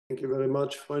Thank you very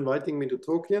much for inviting me to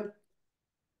talk here.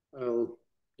 I'll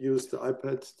use the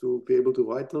iPad to be able to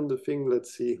write on the thing.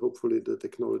 Let's see, hopefully the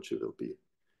technology will be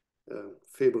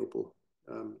favorable.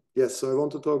 Yes, so I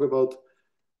want to talk about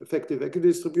effective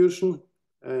equidistribution,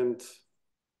 and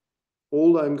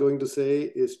all I'm going to say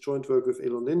is joint work with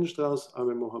Lindenstrauss, I'm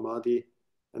a Mohammadi,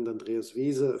 and Andreas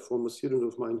Wieser, a former student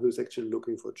of mine who is actually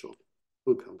looking for a job.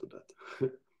 We'll come to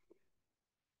that.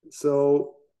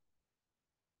 So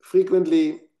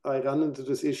frequently I run into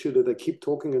this issue that I keep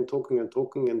talking and talking and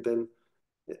talking, and then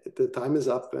the time is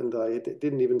up and I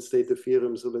didn't even state the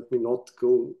theorem. So let me not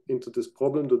go into this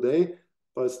problem today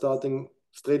by starting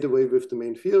straight away with the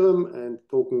main theorem and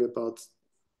talking about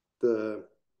the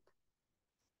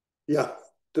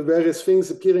various things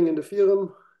appearing in the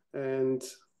theorem and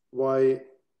why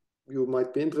you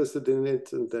might be interested in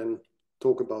it, and then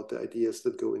talk about the ideas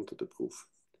that go into the proof.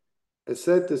 As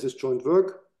said, this is joint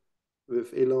work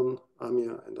with Elon,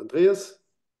 Amir, and Andreas.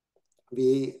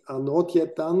 We are not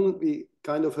yet done. We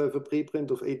kind of have a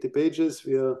preprint of 80 pages.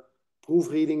 We are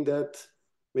proofreading that.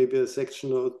 Maybe a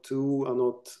section or two are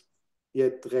not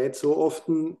yet read so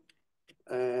often,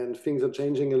 and things are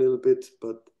changing a little bit.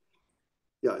 But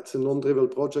yeah, it's a non-trivial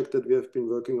project that we have been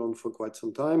working on for quite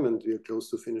some time, and we are close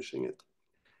to finishing it.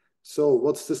 So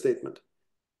what's the statement?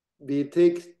 We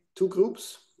take two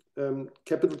groups,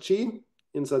 capital G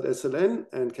inside SLN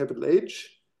and capital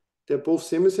H. They're both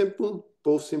semisimple,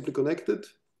 both simply connected,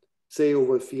 say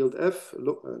over a field F,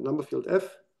 a number field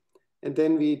F. And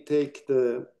then we take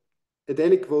the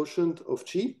adelic quotient of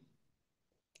G,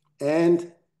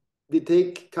 and we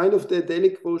take kind of the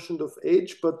adelic quotient of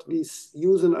H, but we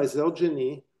use an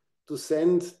isogeny to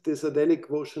send this adelic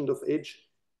quotient of H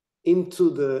into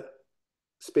the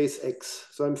space X.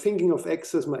 So I'm thinking of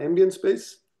X as my ambient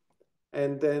space,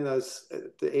 and then as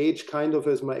the H kind of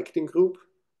as my acting group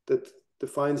that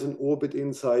defines an orbit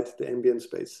inside the ambient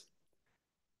space.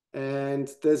 And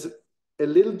there's a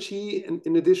little g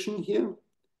in addition here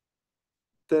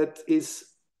that is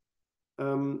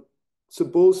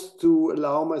supposed to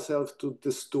allow myself to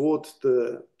distort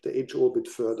the H orbit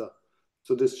further.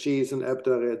 So this g is an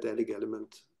arbitrary adelic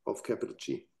element of capital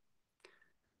G.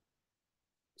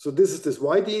 So this is this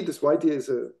YD. This YD is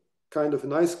a kind of a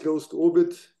nice closed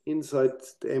orbit inside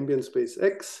the ambient space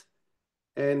X.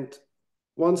 And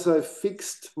once I've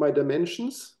fixed my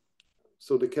dimensions,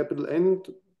 so the capital N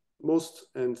most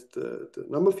and the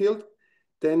number field,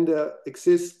 then there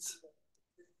exists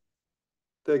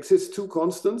two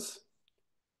constants,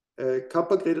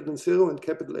 kappa greater than 0 and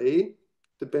capital A,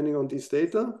 depending on these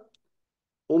data,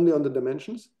 only on the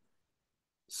dimensions.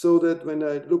 So that when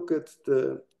I look at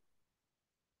the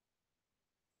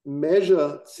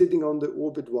measure sitting on the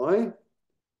orbit Y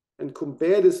and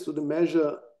compare this to the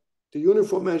measure, the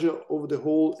uniform measure over the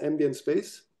whole ambient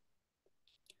space,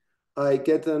 I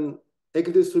get an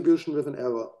equidistribution with an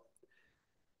error.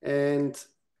 And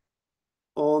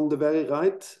on the very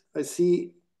right, I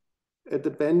see a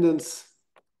dependence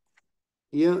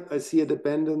here. I see a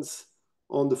dependence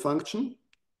on the function.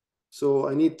 So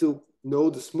I need to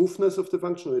know the smoothness of the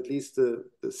function, or at least the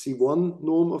C1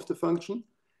 norm of the function.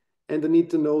 And I need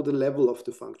to know the level of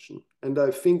the function. And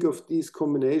I think of these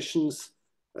combinations,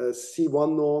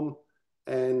 C1 norm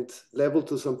and level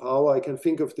to some power. I can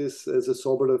think of this as a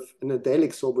Sobolev, an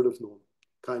adelic Sobolev norm,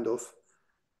 kind of.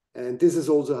 And this is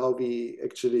also how we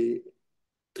actually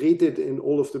treat it in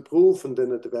all of the proof. And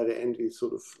then at the very end, we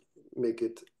sort of make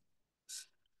it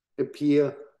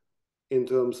appear in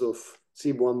terms of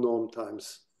C1 norm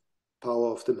times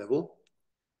power of the level.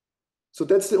 So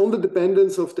that's the only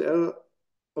dependence of the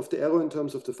error in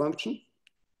terms of the function.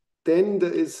 Then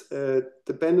there is a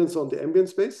dependence on the ambient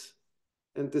space,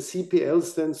 and the CPL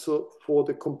stands for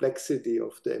the complexity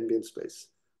of the ambient space.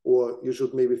 Or you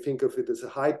should maybe think of it as a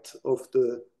height of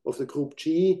the group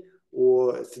G,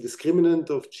 or as the discriminant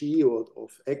of G or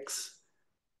of X.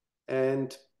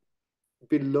 And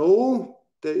below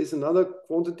there is another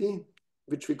quantity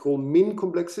which we call min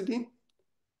complexity.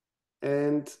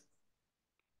 And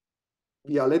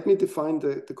yeah, let me define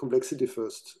the complexity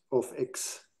first of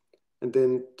X and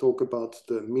then talk about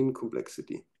the min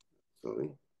complexity.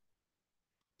 Sorry.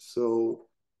 So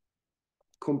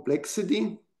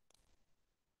complexity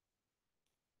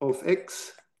of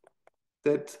X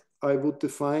that I would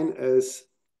define as,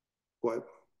 well,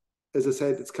 as I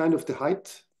said, it's kind of the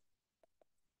height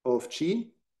of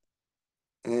G.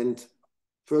 And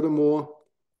furthermore,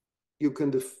 you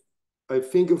can, I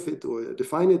think of it or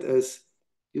define it as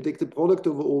you take the product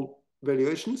over all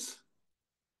valuations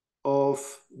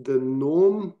of the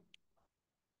norm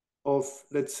of,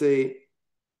 let's say,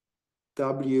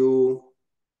 WG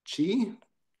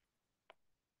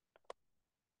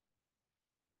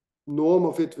norm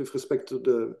of it with respect to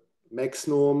the max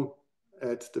norm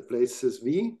at the places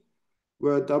V,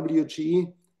 where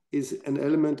WG is an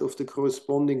element of the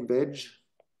corresponding wedge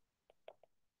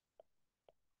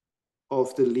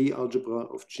of the Lie algebra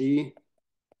of G,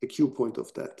 a Q point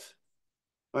of that,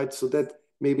 right? So that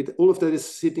maybe all of that is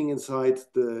sitting inside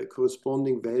the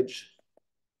corresponding wedge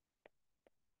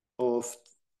of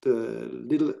the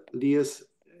little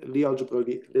Lie algebra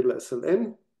little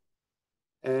SLN.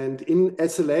 And in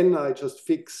SLN, I just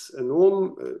fix a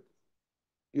norm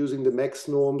using the max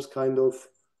norms kind of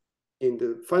in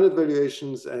the finite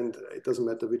valuations, and it doesn't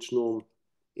matter which norm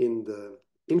in the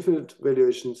infinite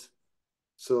valuations.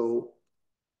 So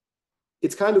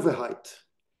it's kind of a height.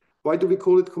 Why do we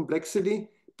call it complexity?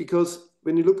 Because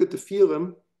when you look at the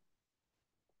theorem,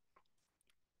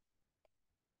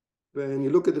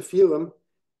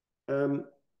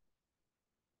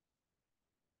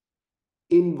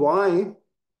 in Y,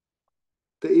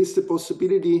 there is the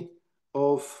possibility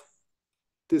of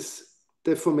this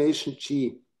deformation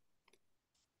G.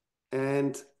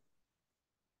 And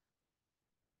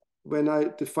when I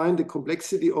define the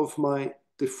complexity of my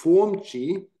deformed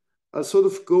G, I'll sort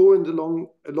of go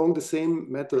along the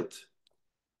same method.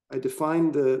 I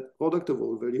define the product of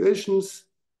all valuations,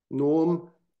 norm,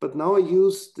 but now I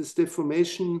use this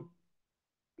deformation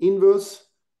inverse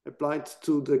applied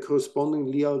to the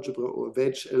corresponding Lie algebra or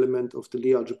wedge element of the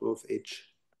Lie algebra of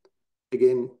H.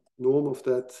 Again, norm of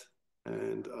that,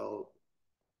 and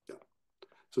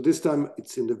so this time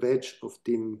it's in the wedge of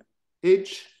dim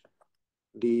H,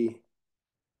 Lie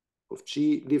of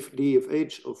G, Lie of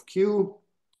H of Q,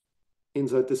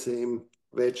 inside the same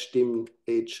wedge dim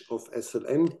H of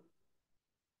SLN.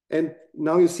 And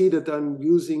now you see that I'm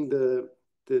using the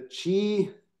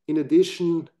G in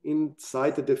addition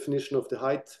inside the definition of the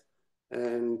height.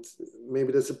 And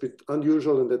maybe that's a bit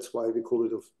unusual, and that's why we call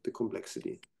it the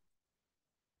complexity.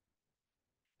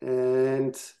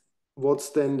 And what's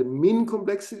then the min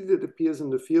complexity that appears in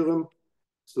the theorem?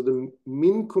 So the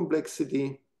min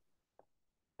complexity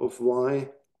of Y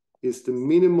is the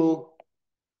minimal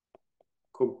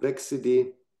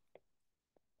complexity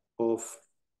of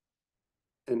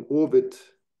an orbit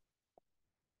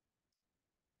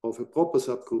of a proper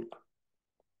subgroup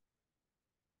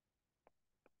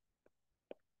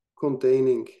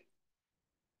containing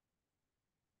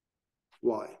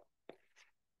Y.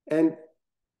 And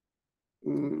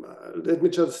let me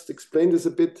just explain this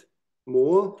a bit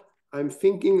more. I'm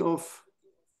thinking of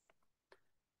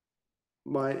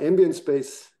my ambient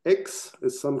space X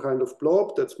as some kind of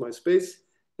blob, that's my space.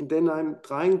 And then I'm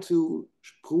trying to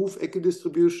prove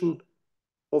equidistribution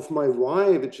of my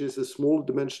Y, which is a small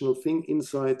dimensional thing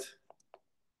inside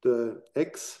the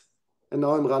X. And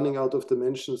now I'm running out of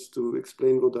dimensions to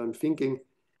explain what I'm thinking.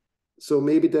 So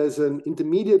maybe there's an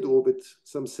intermediate orbit,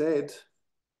 some Z,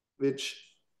 which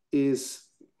is,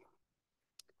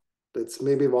 that's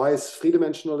maybe Y is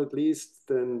 3-dimensional at least,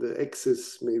 then the X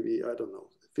is maybe, I don't know,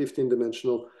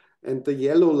 15-dimensional. And the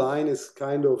yellow line is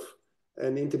kind of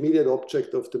an intermediate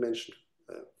object of dimension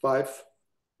 5,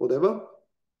 whatever.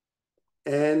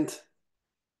 And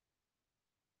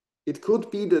it could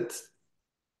be that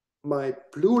my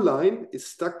blue line is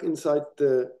stuck inside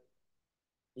the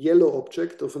yellow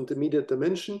object of intermediate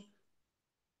dimension.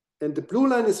 And the blue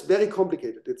line is very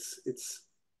complicated. It's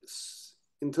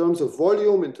in terms of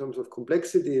volume, in terms of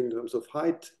complexity, in terms of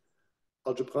height,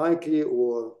 algebraically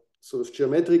or sort of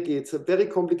geometrically, it's a very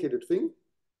complicated thing.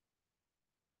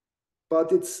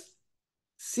 But it's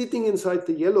sitting inside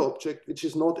the yellow object, which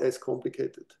is not as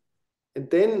complicated. And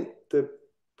then the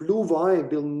blue Y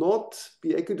will not be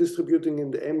equidistributing in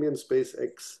the ambient space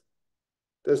X.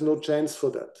 There's no chance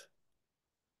for that.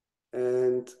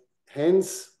 And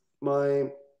hence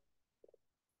my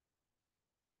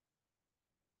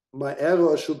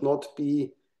error should not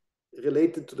be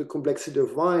related to the complexity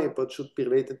of Y, but should be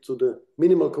related to the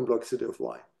minimal complexity of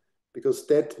Y, because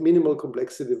that minimal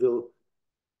complexity will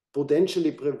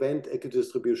potentially prevent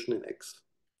equidistribution in X.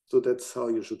 So that's how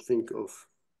you should think of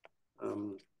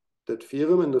that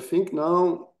theorem. And I think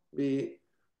now we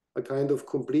are kind of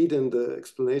complete in the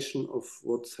explanation of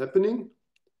what's happening.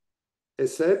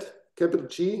 As said, capital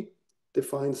G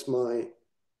defines my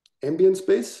ambient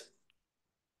space.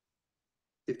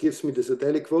 It gives me this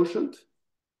adelic quotient.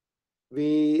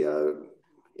 In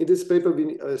this paper,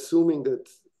 we are assuming that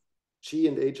G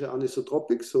and H are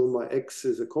anisotropic, so my X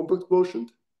is a compact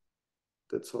quotient.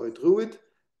 That's how I drew it.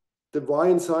 The Y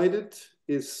inside it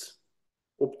is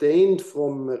obtained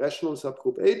from a rational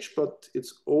subgroup H, but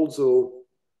it's also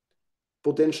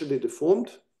potentially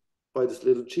deformed by this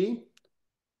little g.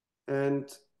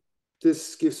 And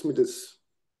this gives me this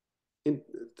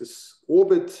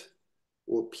orbit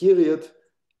or period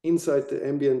inside the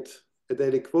ambient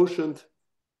adelic quotient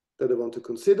that I want to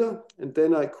consider. And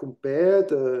then I compare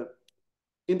the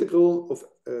integral of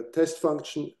a test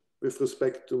function with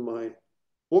respect to my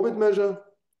orbit measure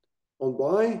on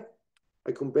y.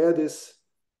 I compare this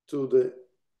to the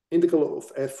integral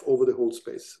of f over the whole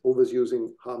space, always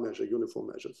using H measure, uniform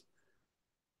measures.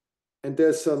 And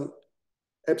there's some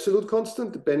absolute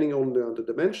constant depending on the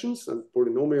dimensions and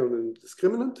polynomial and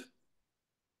discriminant.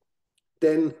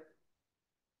 Then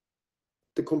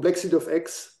the complexity of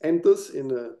x enters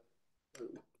in a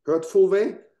hurtful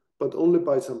way, but only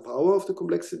by some power of the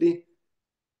complexity.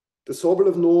 The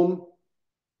Sobolev norm,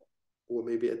 or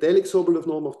maybe adelic Sobolev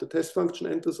norm of the test function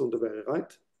enters on the very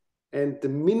right. And the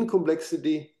min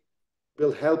complexity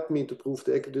will help me to prove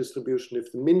the equidistribution.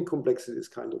 If the min complexity is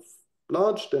kind of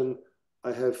large, then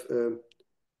I have a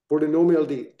polynomial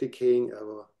decaying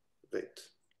error rate.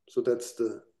 So that's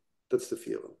the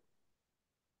theorem.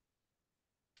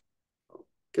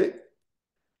 Okay.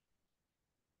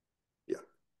 Yeah.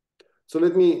 So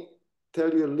let me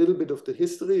tell you a little bit of the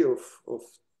history of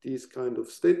these kind of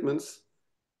statements.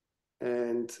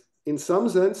 And in some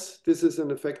sense, this is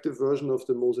an effective version of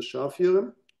the Moses-Shah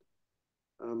theorem.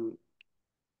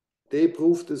 They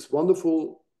proved this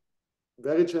wonderful,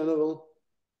 very general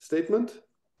statement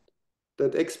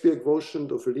that x be a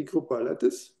quotient of a Lie group by a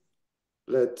lattice.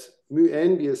 Let mu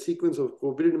n be a sequence of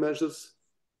probability measures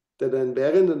that are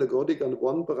invariant and ergodic on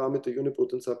one parameter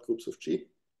unipotent subgroups of G.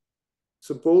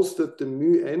 Suppose that the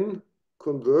mu n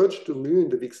converge to mu in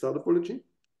the weak star topology.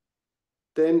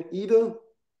 Then either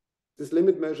this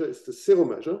limit measure is the zero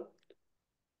measure,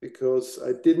 because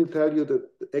I didn't tell you that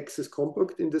x is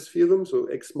compact in this theorem, so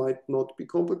x might not be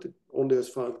compact, it only has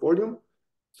finite volume.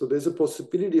 So there's a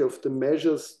possibility of the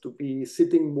measures to be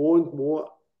sitting more and more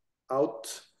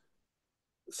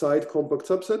outside compact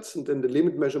subsets, and then the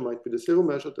limit measure might be the zero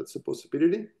measure, that's a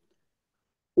possibility.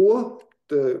 Or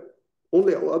the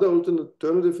only other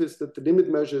alternative is that the limit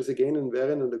measure is again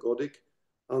invariant and ergodic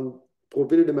on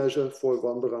probability measure for a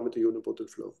one parameter unipotent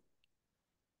flow.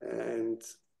 And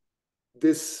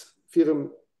this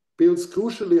theorem builds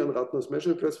crucially on Ratner's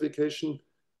measure classification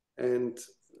and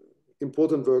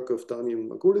important work of Dani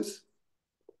and Margulis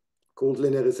called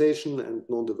linearization and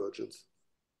non-divergence.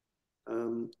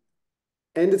 And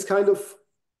it's kind of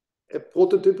a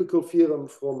prototypical theorem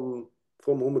from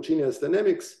homogeneous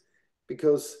dynamics,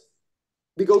 because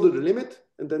we go to the limit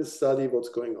and then study what's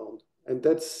going on. And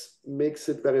that makes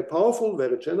it very powerful,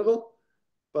 very general,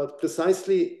 but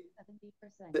precisely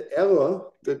 70%. The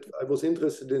error that I was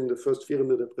interested in the first theorem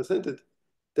that I presented,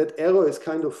 that error is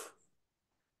kind of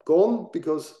gone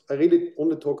because I really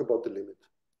only talk about the limit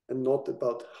and not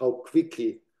about how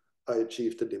quickly I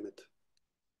achieve the limit.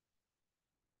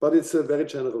 But it's a very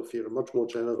general theorem, much more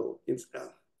general.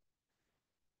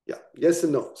 Yeah, yes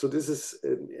and no. So this is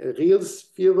a real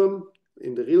theorem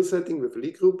in the real setting with a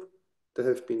Lie group. There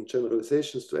have been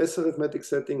generalizations to S arithmetic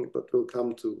setting, but we'll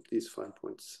come to these fine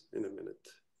points in a minute.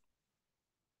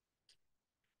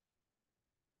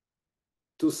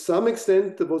 To some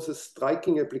extent, there was a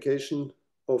striking application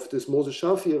of this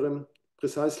Moses-Shah theorem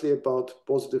precisely about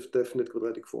positive definite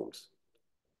quadratic forms.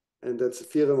 And that's a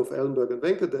theorem of Ellenberg and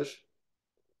Venkatesh.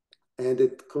 And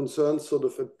it concerns sort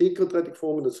of a big quadratic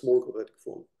form and a small quadratic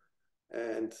form.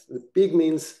 And the big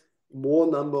means more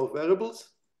number of variables,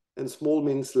 and small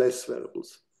means less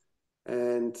variables.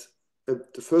 And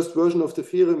the first version of the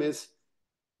theorem is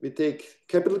we take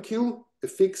capital Q, a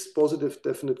fixed positive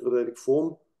definite quadratic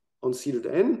form on C to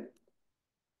the n.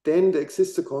 Then there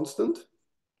exists a constant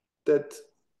that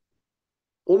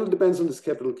only depends on this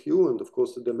capital Q and of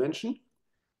course the dimension,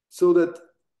 so that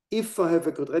if I have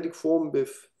a quadratic form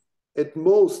with at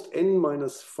most n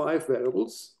minus 5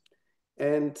 variables,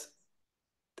 and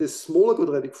this smaller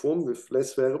quadratic form with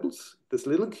less variables, this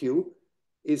little q,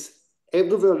 is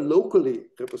everywhere locally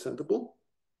representable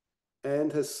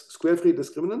and has square-free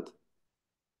discriminant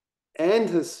and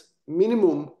has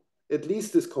minimum at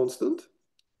least this constant,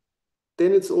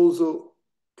 then it's also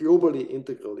globally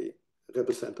integrally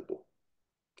representable.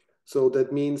 So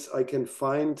that means I can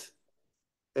find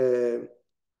a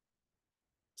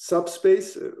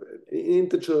subspace, an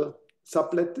integer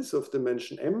sublattice of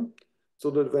dimension m, so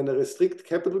that when I restrict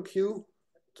capital Q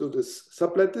to this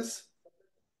sublattice,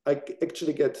 I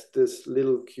actually get this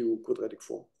little q quadratic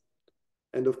form.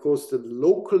 And of course, the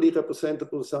locally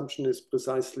representable assumption is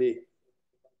precisely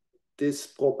this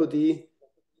property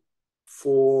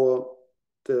for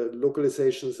the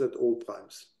localizations at all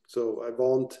primes. So I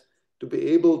want to be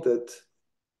able that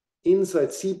inside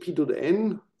Cp to the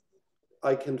n,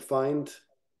 I can find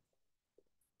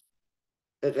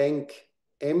a rank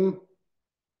m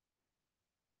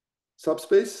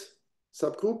subspace,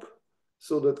 subgroup,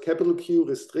 so that capital Q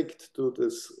restrict to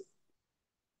this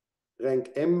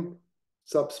rank M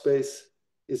subspace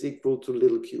is equal to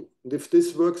little q. And if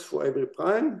this works for every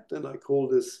prime, then I call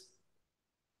this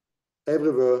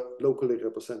everywhere locally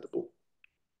representable.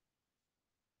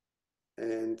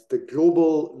 And the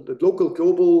local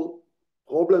global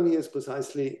problem here is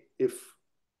precisely if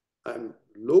I'm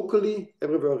locally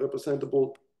everywhere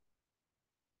representable,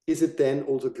 is it then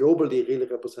also globally really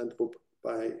representable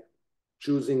by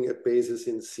choosing a basis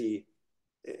in C,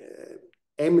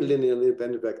 M linearly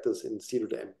independent vectors in C to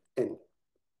the M, N.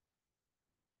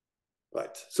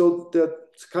 Right, so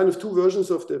there's kind of two versions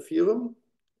of the theorem.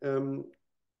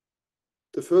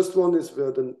 The first one is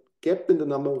where the gap in the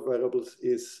number of variables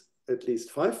is at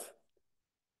least 5.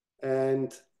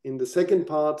 And in the second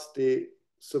part, they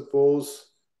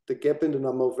suppose the gap in the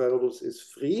number of variables is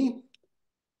 3,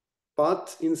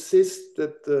 but insist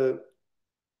that the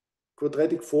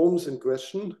quadratic forms in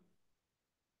question,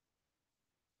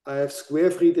 I have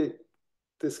square-free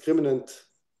discriminant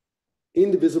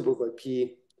indivisible by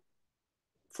P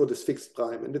for this fixed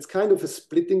prime. And it's kind of a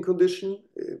splitting condition,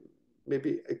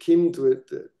 maybe akin to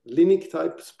the Linux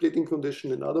type splitting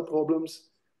condition in other problems.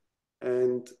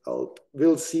 And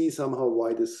we'll see somehow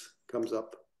why this comes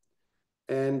up.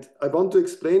 And I want to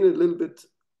explain a little bit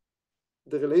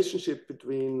the relationship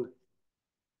between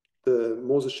the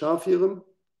Moses-Shah theorem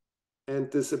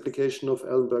and this application of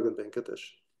Ellenberg and Venkatesh.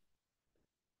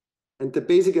 And the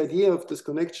basic idea of this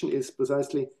connection is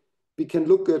precisely, we can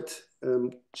look at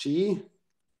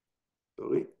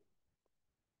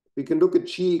we can look at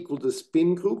G equal to the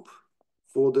spin group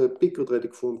for the big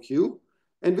quadratic form Q,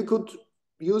 and we could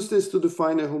use this to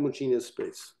define a homogeneous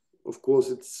space. Of course,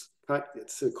 it's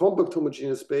a compact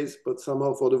homogeneous space, but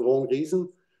somehow for the wrong reason,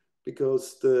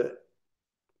 because the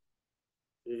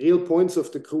real points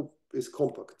of the group is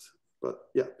compact. But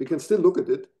yeah, we can still look at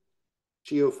it.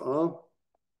 G of R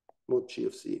mod G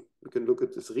of C. We can look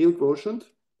at this real quotient.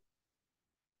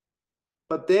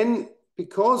 But then,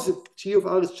 because G of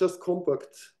R is just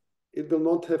compact, it will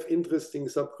not have interesting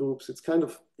subgroups. It's kind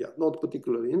of, not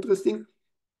particularly interesting.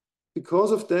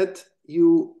 Because of that,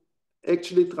 you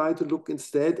actually try to look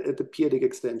instead at the periodic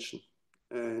extension.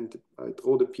 And I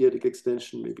draw the periodic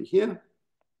extension maybe here.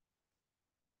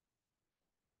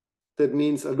 That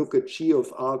means I look at G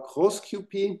of R cross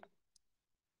QP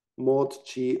mod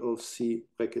G of C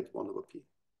bracket 1 over P.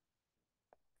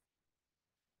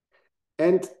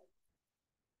 And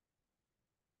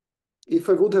if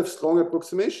I would have strong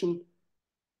approximation,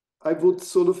 I would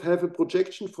sort of have a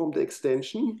projection from the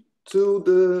extension to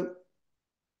the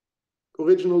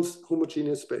original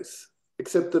homogeneous space,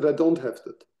 except that I don't have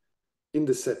that in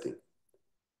this setting.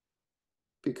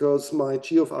 Because my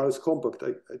G of R is compact,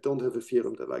 I don't have a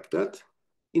theorem that like that.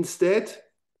 Instead,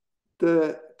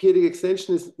 the periodic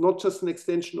extension is not just an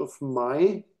extension of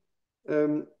my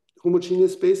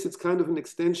homogeneous space, it's kind of an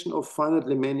extension of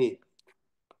finitely many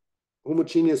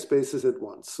homogeneous spaces at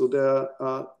once. So there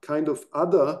are kind of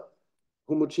other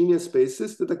homogeneous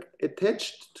spaces that are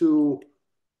attached to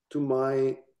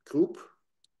my group,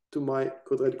 to my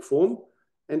quadratic form,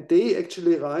 and they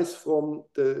actually arise from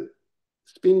the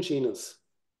spin genus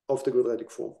of the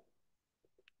quadratic form,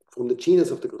 from the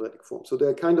genus of the quadratic form. So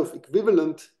they're kind of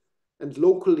equivalent and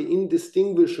locally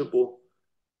indistinguishable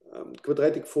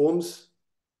quadratic forms,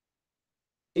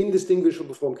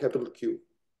 indistinguishable from capital Q.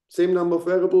 Same number of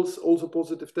variables, also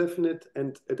positive definite,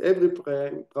 and at every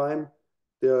prime,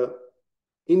 they're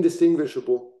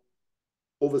indistinguishable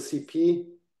over CP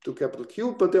to capital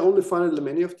Q, but there are only finitely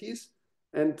many of these.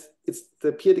 And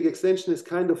the periodic extension is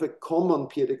kind of a common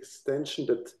periodic extension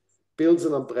that builds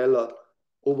an umbrella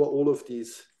over all of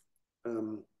these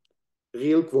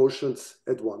real quotients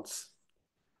at once.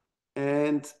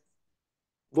 And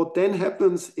what then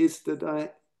happens is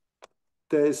that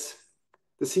there's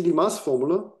the CD-Mass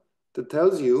formula that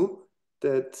tells you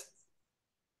that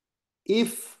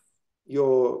if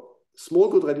your small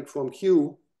quadratic form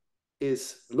Q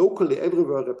is locally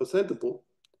everywhere representable,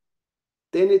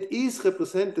 then it is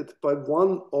represented by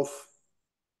one of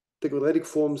the quadratic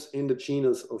forms in the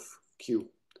genus of Q.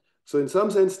 So in some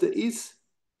sense, there is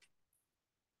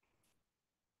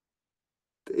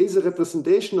a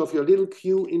representation of your little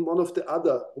q in one of the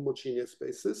other homogeneous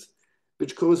spaces,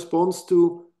 which corresponds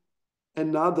to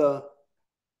another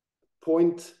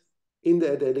point in the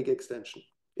adelic extension,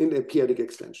 in the periodic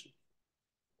extension.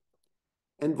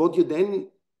 And what you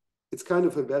then, it's kind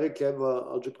of a very clever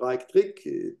algebraic trick.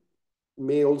 It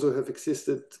may also have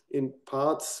existed in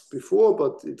parts before,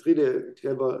 but it's really a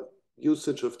clever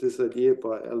usage of this idea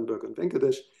by Ellenberg and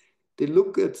Venkatesh. They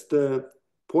look at the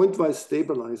pointwise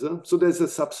stabilizer. So there's a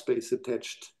subspace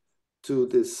attached to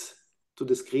this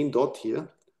green dot here,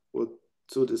 or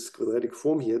to this quadratic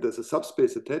form here. There's a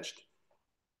subspace attached,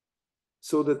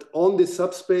 so that on this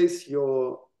subspace,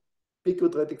 your big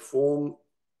quadratic form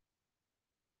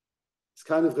is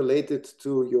kind of related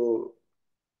to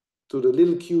the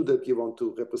little q that you want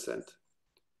to represent.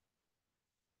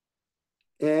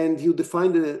 And you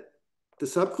define the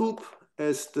subgroup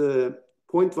as the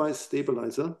pointwise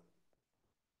stabilizer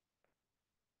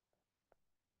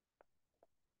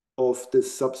of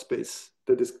this subspace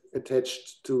that is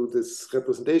attached to this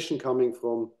representation coming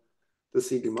from the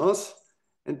Siegel mass.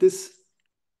 And this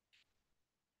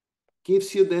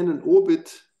gives you then an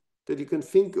orbit that you can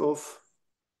think of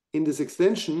in this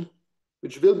extension,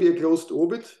 which will be a closed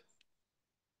orbit.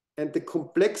 And the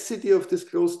complexity of this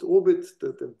closed orbit,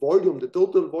 the volume, the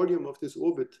total volume of this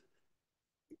orbit,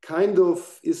 kind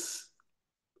of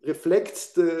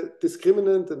reflects the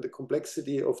discriminant and the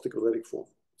complexity of the quadratic form.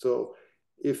 So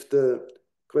if the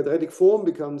quadratic form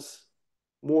becomes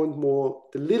more and more,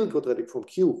 the little quadratic form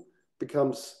Q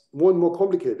becomes more and more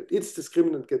complicated, its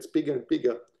discriminant gets bigger and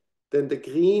bigger, then the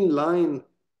green line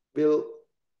will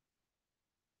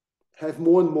have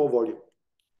more and more volume.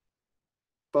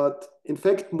 But in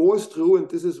fact, more is true, and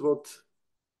this is what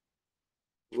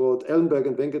Ellenberg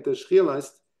and Venkatesh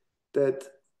realized, that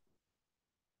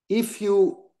if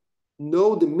you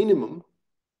know the minimum,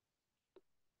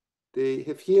 they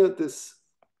have here this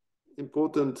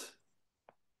important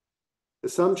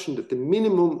assumption that the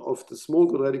minimum of the small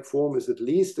quadratic form is at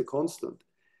least a constant.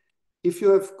 If you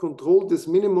have controlled this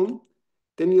minimum,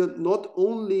 then you're not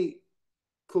only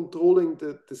controlling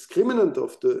the discriminant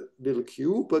of the little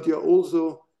q, but you're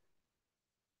also,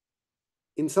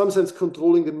 in some sense,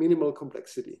 controlling the minimal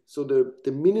complexity. So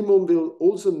the minimum will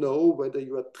also know whether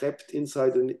you are trapped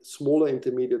inside a smaller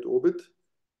intermediate orbit.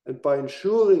 And by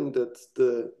ensuring that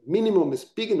the minimum is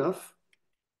big enough,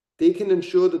 they can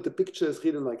ensure that the picture is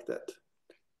really like that.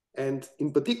 And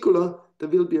in particular, there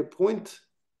will be a point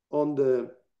on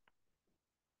the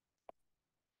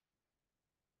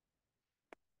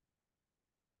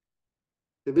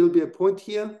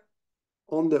here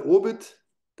on the orbit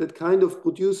that kind of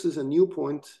produces a new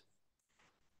point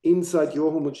inside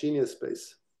your homogeneous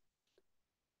space.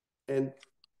 And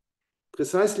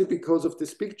precisely because of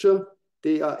this picture,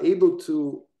 they are able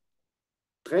to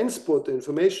transport the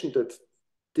information that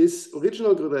this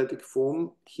original quadratic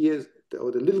form here,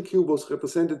 or the little q, was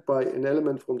represented by an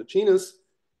element from the genus.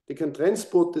 They can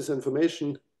transport this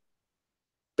information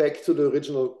back to the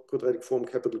original quadratic form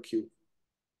capital Q.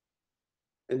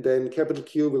 And then capital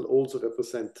Q will also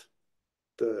represent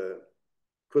the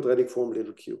quadratic form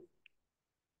little q.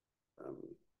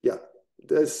 Yeah,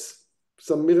 there's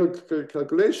some miracle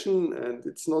calculation, and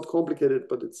it's not complicated,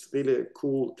 but it's really a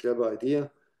cool, clever idea.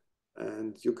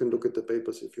 And you can look at the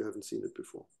papers if you haven't seen it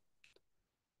before.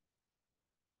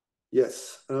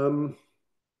 Yes.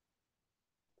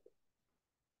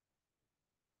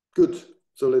 Good.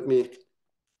 So let me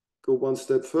go one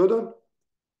step further.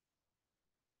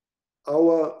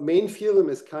 Our main theorem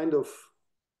is kind of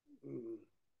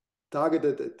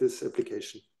targeted at this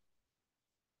application.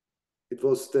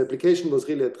 The application was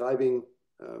really a driving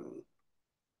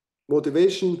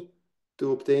motivation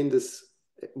to obtain this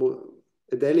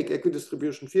adelic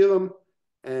equidistribution theorem,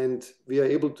 and we are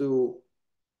able to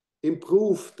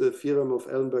improve the theorem of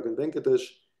Ellenberg and Venkatesh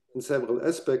in several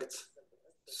aspects.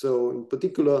 So in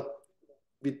particular,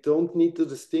 we don't need to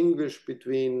distinguish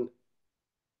between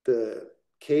the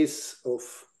case of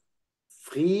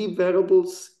 3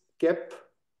 variables gap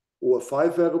or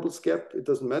 5 variables gap. It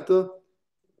doesn't matter.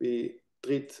 We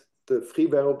treat the 3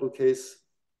 variable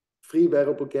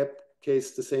gap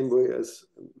case the same way as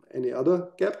any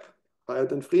other gap higher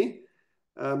than 3.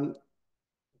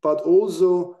 But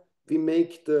also we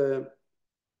make the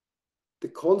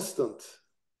constant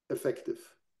effective,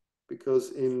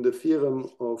 because in the theorem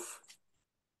of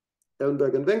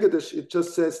Ellenberg and Venkatesh, it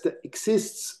just says there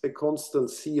exists a constant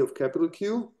C of capital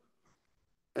Q.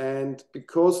 And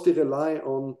because they rely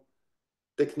on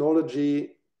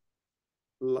technology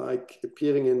like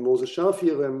appearing in Moses-Shah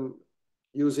theorem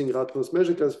using Ratner's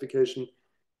measure classification,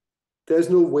 there's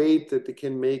no way that they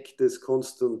can make this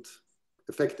constant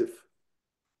effective.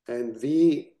 And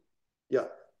we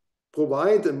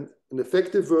provide an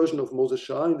effective version of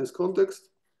Moses-Shah in this context.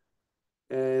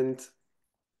 And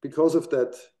because of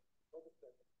that,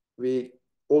 we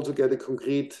also get a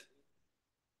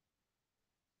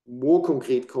more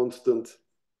concrete constant.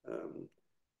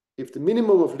 If the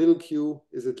minimum of little q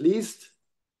is at least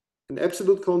an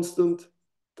absolute constant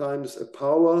times a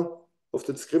power of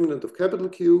the discriminant of capital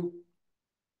Q,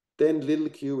 then little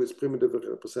q is primitively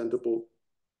representable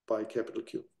by capital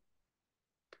Q.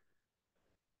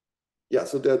 Yeah,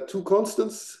 so there are two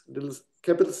constants, little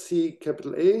capital C,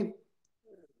 capital A.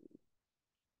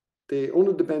 They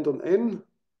only depend on n,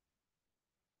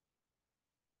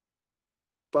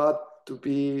 but to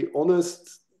be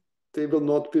honest, they will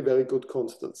not be very good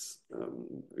constants.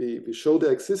 We show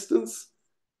their existence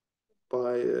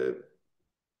by a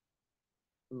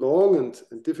long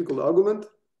and difficult argument,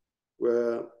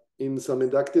 where in some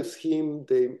inductive scheme,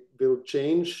 they will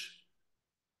change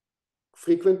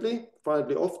frequently,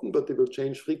 finitely often, but they will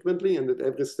change frequently. And at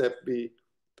every step, we,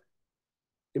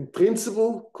 in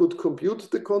principle, could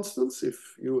compute the constants.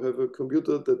 If you have a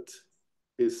computer that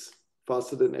is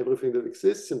faster than everything that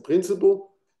exists, in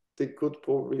principle, they could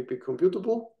probably be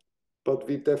computable, but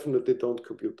we definitely don't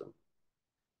compute them.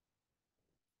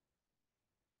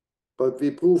 But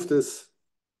we prove this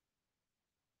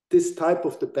type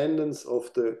of dependence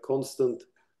of the constant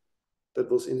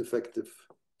that was ineffective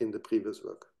in the previous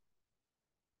work.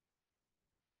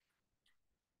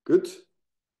 Good.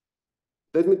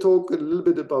 Let me talk a little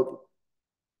bit about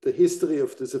the history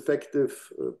of this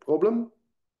effective problem.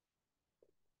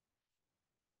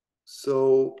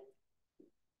 So,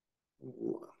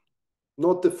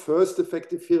 not the first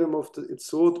effective theorem of its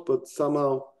sort, but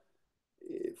somehow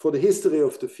for the history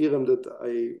of the theorem that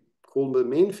I call the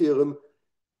main theorem,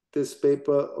 this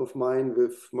paper of mine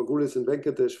with Margulis and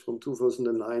Venkatesh from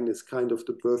 2009 is kind of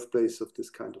the birthplace of this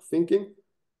kind of thinking.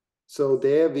 So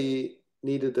there we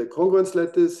needed a congruence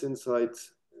lattice inside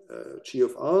G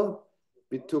of R.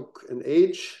 We took an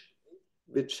H,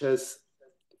 which is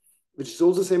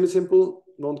also semisimple,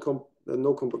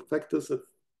 no compact factors,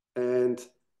 and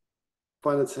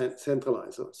finite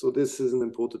centralizer. So this is an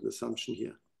important assumption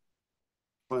here.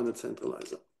 Finite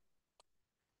centralizer.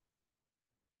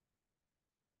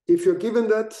 If you're given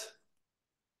that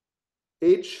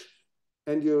H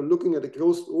and you're looking at a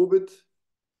closed orbit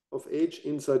of H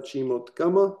inside G mod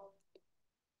gamma,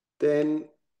 then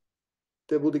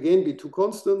there would again be two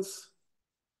constants.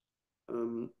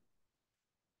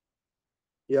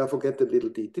 Yeah, forget the little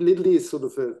d. The little d is sort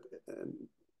of a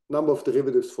number of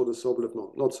derivatives for the Sobolev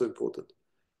norm, not so important.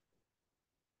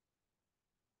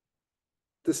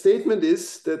 The statement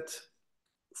is that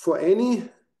for any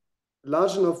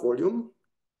large enough volume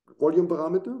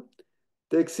parameter,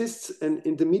 there exists an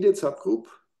intermediate subgroup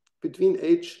between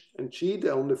H and G.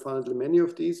 There are only finitely many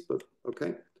of these, but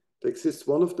okay, there exists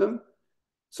one of them.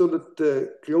 So that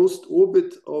the closed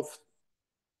orbit of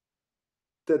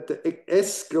the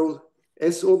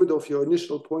S orbit of your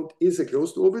initial point is a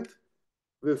closed orbit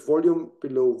with volume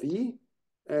below V,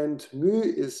 and mu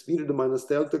is V to the minus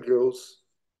delta close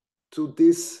to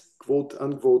this quote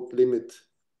unquote limit,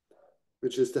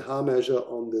 which is the Haar measure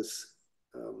on this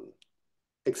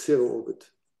X0 orbit.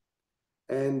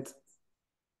 And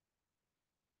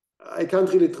I can't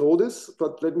really draw this,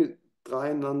 but let me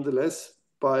try nonetheless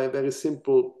by a very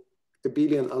simple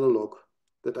abelian analog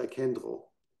that I can draw.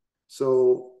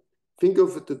 So think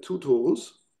of the two torus.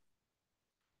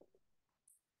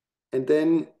 And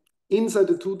then inside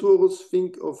the two torus,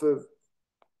 think of a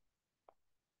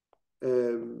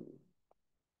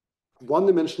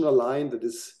one-dimensional line that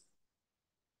is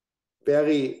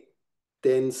very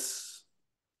dense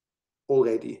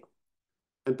already.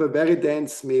 And by very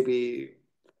dense, maybe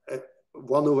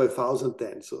 1 over 1,000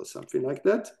 dense or something like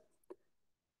that.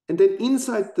 And then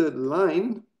inside the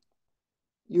line,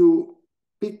 you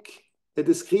pick a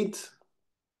discrete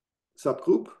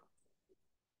subgroup.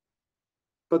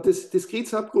 But this discrete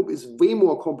subgroup is way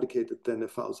more complicated than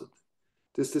 1,000.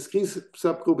 This discrete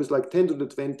subgroup is like 10 to the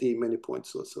 20 many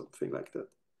points or something like that.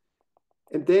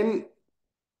 And then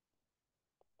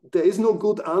there is no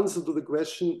good answer to the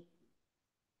question,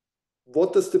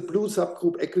 what does the blue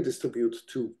subgroup equidistribute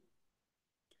to?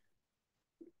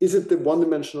 Is it the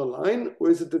one-dimensional line or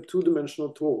is it the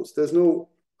two-dimensional torus? There's no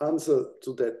answer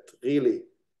to that, really.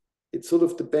 It sort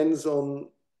of depends on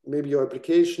maybe your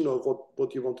application or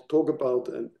what you want to talk about.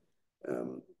 And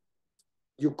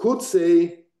you could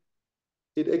say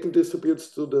it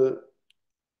equidistributes to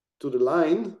the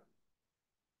line.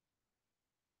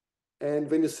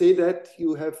 And when you say that,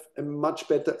 you have a much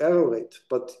better error rate,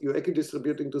 but you're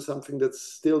equidistributing to something that's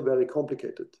still very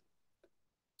complicated.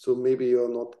 So maybe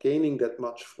you're not gaining that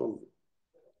much from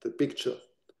the picture.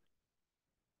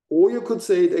 Or you could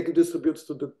say it equidistributes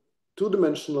to the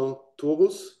two-dimensional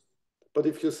torus, but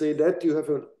if you say that, you have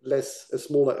a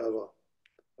smaller error,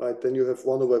 right? Then you have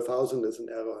 1 over 1,000 as an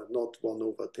error, not 1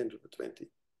 over 10 to the 20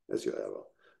 as your error.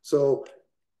 So,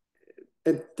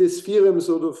 and this theorem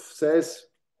sort of says,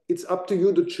 it's up to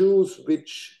you to choose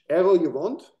which error you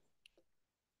want.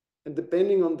 And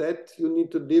depending on that, you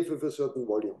need to live with a certain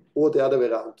volume, or the other way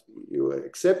around. You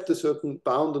accept a certain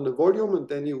bound on the volume, and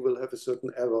then you will have a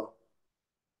certain error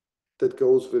that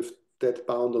goes with that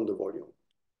bound on the volume.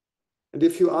 And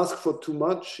if you ask for too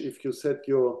much, if you set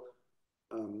your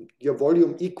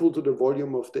volume equal to the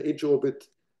volume of the H orbit,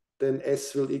 then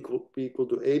S will be equal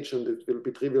to H, and it will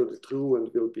be trivially true and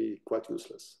will be quite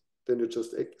useless. Then you're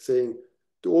just saying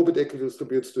the orbit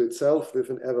equidistributes to itself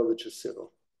with an error which is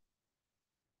 0.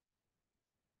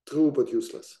 True, but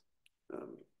useless.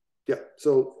 Yeah,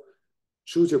 so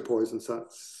choose your poison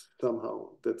somehow.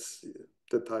 That's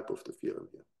the type of the theorem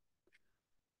here.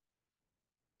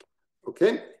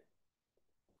 Okay.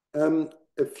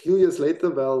 A few years later,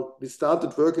 well, we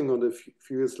started working on it a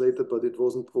few years later, but it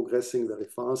wasn't progressing very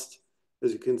fast,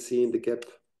 as you can see in the gap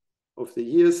of the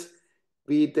years.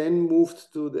 We then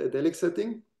moved to the adelic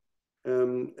setting,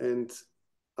 and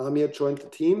Amir joined the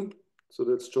team. So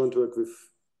that's joint work with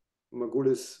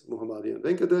Margulis, Mohammadi, and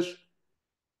Venkatesh.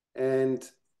 And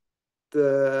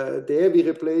there we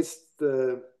replaced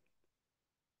the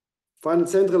final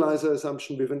centralizer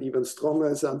assumption with an even stronger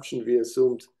assumption. We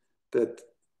assumed that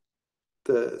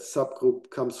the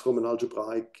subgroup comes from a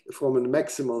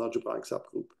maximal algebraic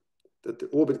subgroup, that the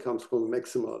orbit comes from a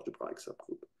maximal algebraic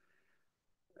subgroup.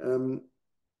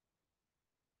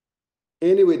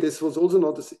 Anyway, this was also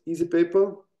not an easy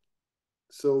paper.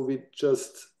 So we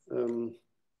just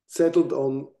settled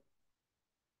on,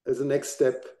 as a next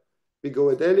step, we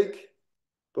go adelic,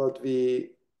 but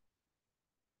we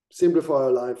simplify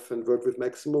our life and work with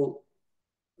maximal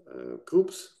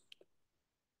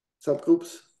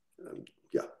subgroups.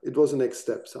 Yeah, it was a next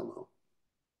step somehow.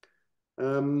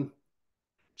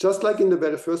 Just like in the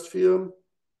very first theorem,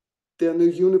 there are no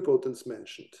unipotents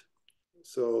mentioned.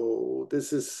 So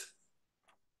this is,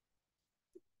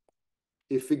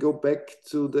 if we go back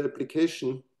to the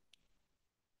application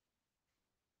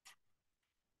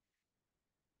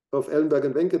of Ellenberg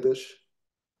and Venkatesh,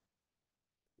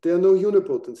 there are no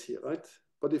unipotents here, right?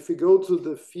 But if we go to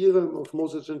the theorem of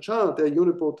Moses and Shah, there are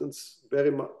unipotents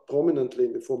very prominently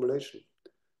in the formulation.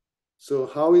 So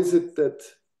how is it that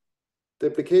the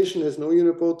application has no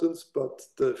unipotents, but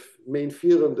the main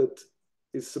theorem that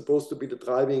is supposed to be the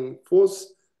driving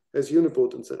force has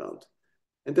unipotents around?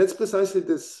 And that's precisely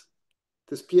this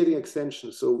p-adic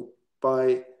extension. So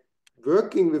by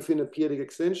working within a p-adic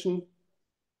extension,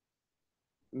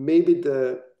 maybe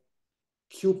the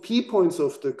QP points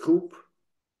of the group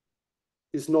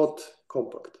is not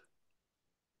compact.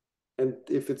 And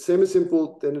if it's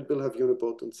semisimple, then it will have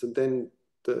unipotents. And then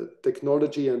the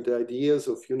technology and the ideas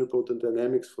of unipotent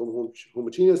dynamics from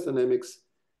homogeneous dynamics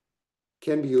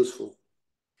can be useful.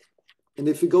 And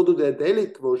if we go to the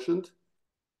adelic quotient,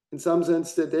 in some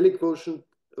sense, the adelic quotient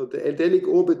or the adelic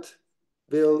orbit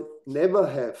will never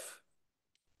have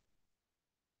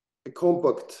a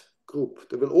compact group.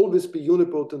 There will always be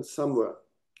unipotent somewhere.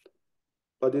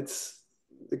 But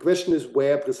the question is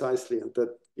where precisely, and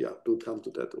that, yeah, we'll come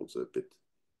to that also a bit.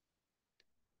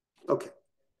 Okay.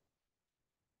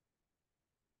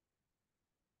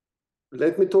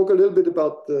 Let me talk a little bit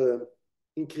about the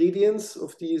ingredients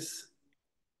of these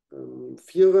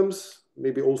theorems,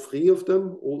 maybe all three of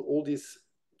them, all these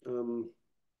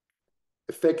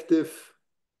effective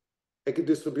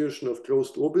equidistribution of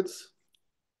closed orbits.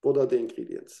 What are the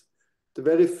ingredients? The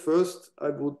very first I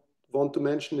would want to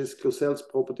mention is Clozel's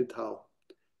property tau.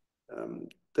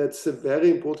 That's a very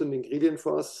important ingredient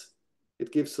for us.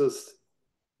 It gives us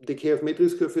decay of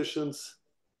matrix coefficients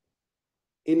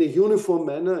in a uniform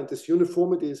manner, and this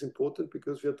uniformity is important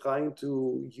because we are trying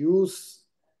to use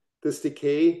this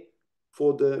decay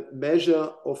for the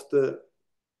measure of the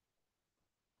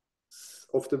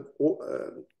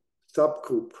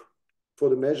subgroup, for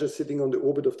the measure sitting on the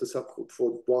orbit of the subgroup,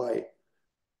 for y.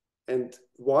 And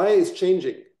y is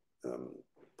changing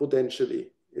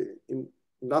potentially.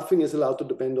 Nothing is allowed to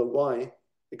depend on y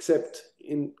except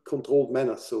in controlled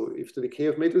manner. So if the decay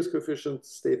of matrix coefficient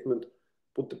statement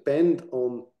would depend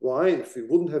on y, if we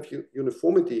wouldn't have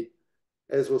uniformity,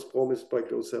 as was promised by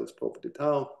Clozel's property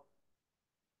tau,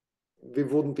 we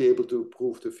wouldn't be able to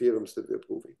prove the theorems that we're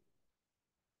proving.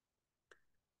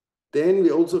 Then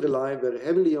we also rely very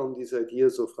heavily on these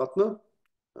ideas of Ratner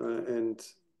and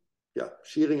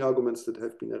shearing arguments that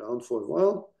have been around for a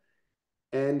while.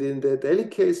 And in the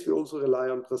adelic case, we also rely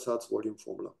on Prasad's volume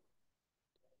formula,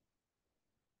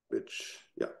 which,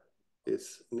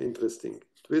 is an interesting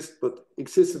twist, but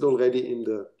existed already in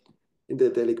the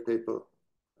adelic paper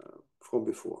from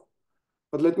before.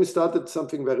 But let me start at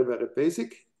something very, very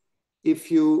basic.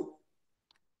 If you,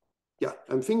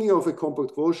 I'm thinking of a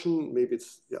compact quotient, maybe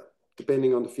it's,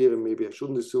 depending on the theorem, maybe I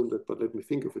shouldn't assume that, but let me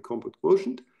think of a compact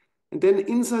quotient. And then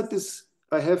inside this,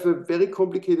 I have a very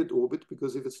complicated orbit,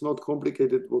 because if it's not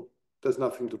complicated, well, there's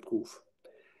nothing to prove.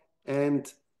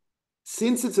 And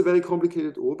since it's a very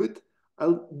complicated orbit, I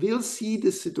will see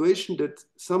the situation that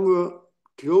somewhere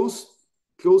close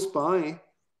by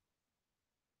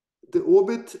the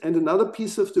orbit and another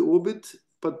piece of the orbit,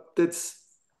 but that's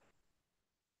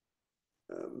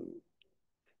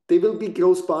they will be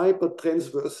close by, but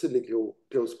transversely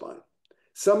close by.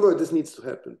 Somewhere this needs to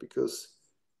happen, because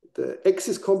the X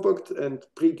is compact and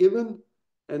pre-given,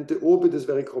 and the orbit is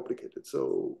very complicated.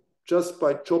 So just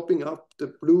by chopping up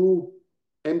the blue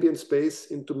ambient space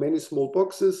into many small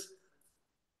boxes,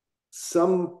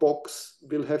 some box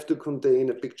will have to contain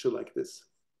a picture like this.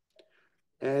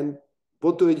 And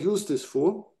what do I use this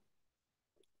for?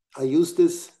 I use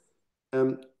this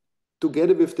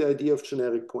together with the idea of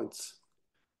generic points.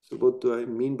 So what do I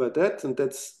mean by that? And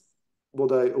that's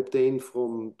what I obtained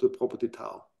from the property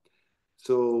tau.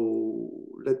 So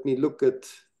let me look at,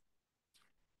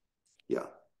 yeah.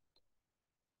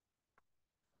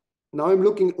 Now I'm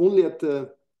looking only at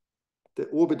the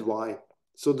orbit y.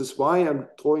 So this y I'm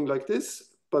drawing like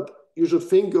this, but you should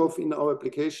think of in our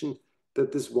application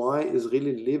that this y is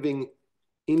really living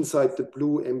inside the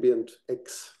blue ambient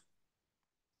X.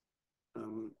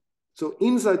 So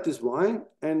inside this y,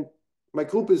 and my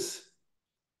group is,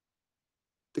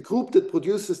 the group that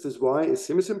produces this y is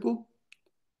semisimple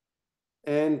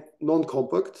and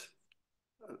non-compact.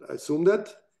 I assume that.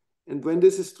 And when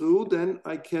this is true, then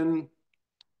I can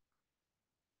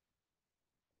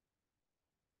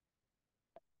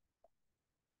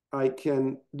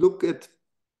look at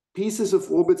pieces of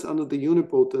orbits under the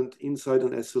unipotent inside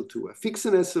an SL2. I fix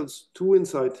an SL2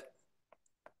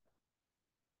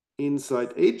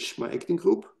 inside H, my acting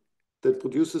group, that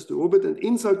produces the orbit, and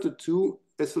inside the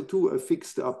SL2, I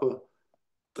fix the upper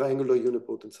triangular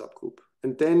unipotent subgroup.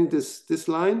 And then this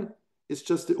line is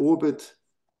just the orbit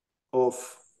of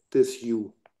this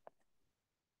U,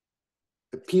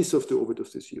 a piece of the orbit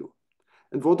of this U.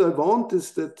 And what I want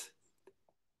is that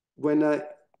when I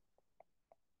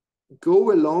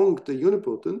go along the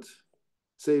unipotent,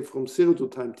 say from 0 to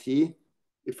time t,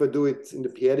 if I do it in the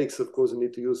p-adics, of course, I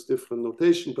need to use different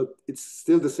notation, but it's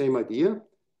still the same idea.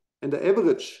 And I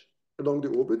average along the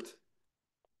orbit,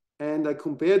 and I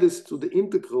compare this to the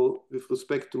integral with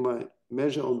respect to my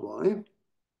measure on y.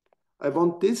 I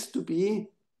want this to be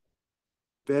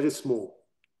very small.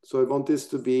 So I want this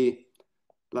to be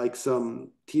like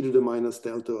some t to the minus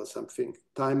delta or something,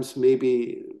 times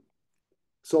maybe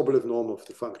Sobolev norm of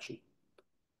the function.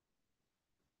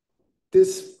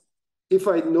 This, if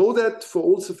I know that for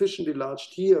all sufficiently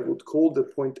large t, I would call the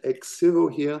point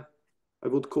x0 here. I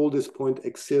would call this point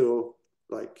x0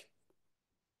 like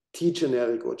t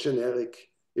generic or generic,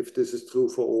 if this is true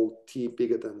for all t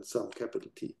bigger than some capital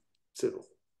T, 0.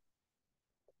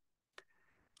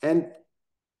 And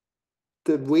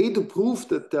the way to prove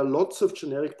that there are lots of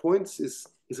generic points is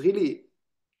really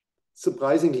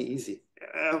surprisingly easy.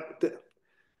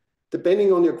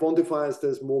 Depending on your quantifiers,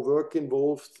 there's more work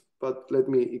involved, but let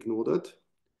me ignore that.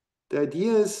 The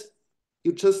idea is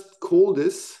you just call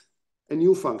this a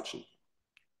new function.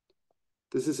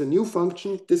 This is a new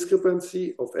function,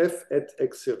 discrepancy of f at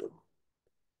x0.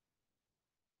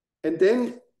 And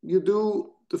then you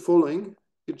do the following.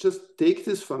 You just take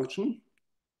this function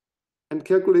and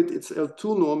calculate its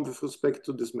L2 norm with respect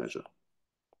to this measure.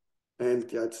 And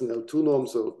yeah, it's an L2 norm,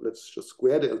 so let's just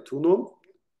square the L2 norm.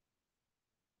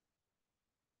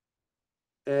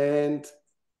 And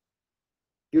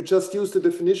you just use the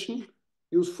definition,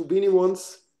 use Fubini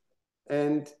ones,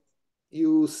 and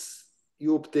you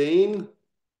obtain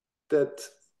that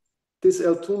this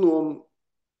L2 norm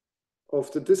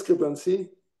of the discrepancy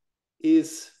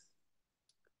is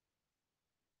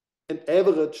an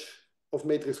average of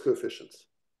matrix coefficients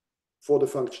for the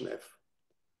function f.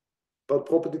 But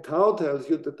property tau tells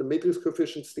you that the matrix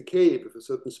coefficients decay with a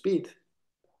certain speed.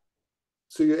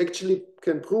 So you actually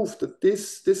can prove that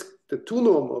the 2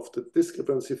 norm of the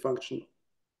discrepancy function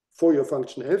for your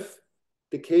function f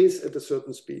decays at a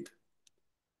certain speed.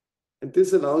 And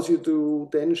this allows you to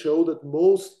then show that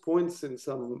most points in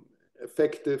some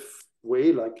effective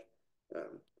way, like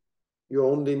you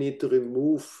only need to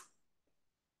remove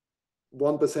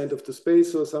 1% of the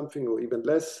space or something, or even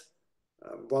less.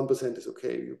 1% is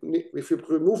okay. If you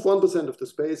remove 1% of the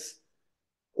space,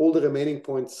 all the remaining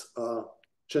points are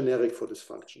generic for this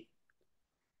function.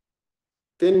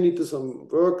 Then you need to do some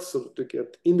work so to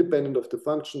get independent of the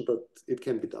function, but it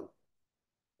can be done.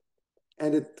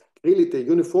 And it really, the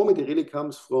uniformity really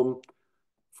comes from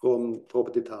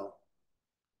property tau.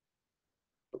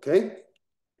 Okay?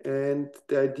 And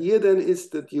the idea then is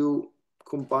that you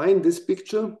combine this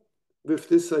picture with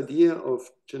this idea of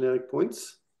generic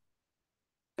points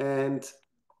and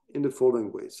in the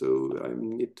following way. So I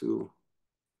need to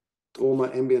draw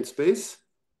my ambient space.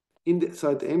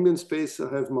 Inside the ambient space, I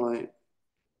have my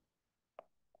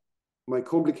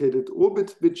complicated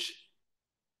orbit, which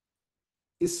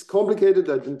is complicated.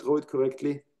 I didn't draw it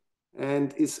correctly,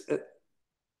 and is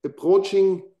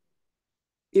approaching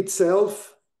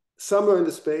itself somewhere in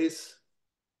the space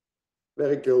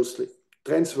very closely,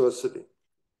 transversally.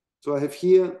 So I have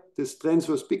here this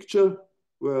transverse picture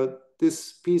where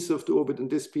this piece of the orbit and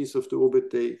this piece of the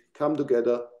orbit, they come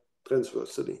together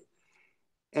transversally.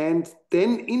 And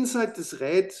then inside this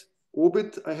red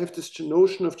orbit, I have this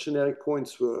notion of generic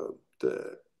points where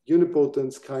the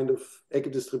unipotents kind of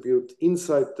equidistribute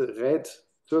inside the red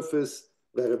surface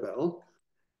very well.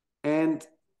 And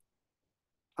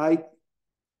I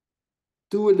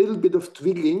do a little bit of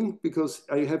twiggling because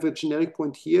I have a generic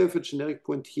point here, I have a generic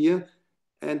point here,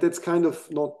 and that's kind of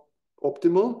not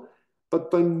optimal. But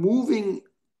by moving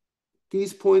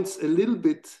these points a little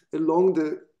bit along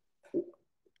the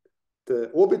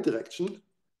orbit direction,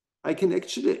 I can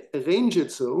actually arrange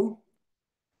it so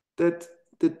that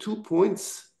the 2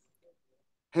 points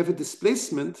have a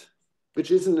displacement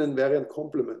which is an invariant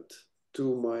complement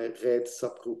to my red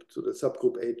subgroup, to the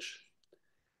subgroup H.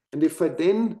 And if I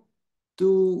then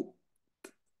do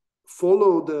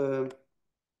follow the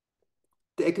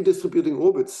equidistributing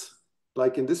orbits,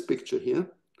 like in this picture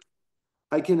here,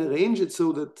 I can arrange it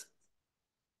so that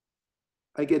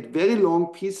I get very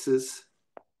long pieces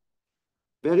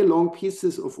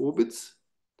of orbits,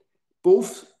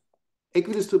 both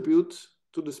equidistribute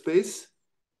to the space,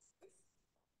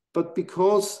 but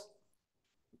because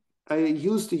I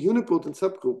use the unipotent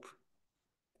subgroup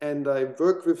and I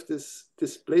work with this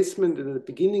displacement in the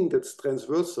beginning that's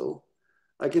transversal,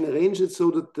 I can arrange it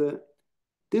so that the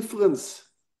difference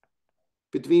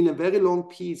between a very long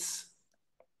piece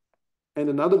and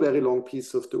another very long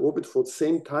piece of the orbit for the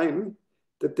same time,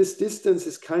 that this distance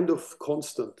is kind of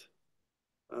constant.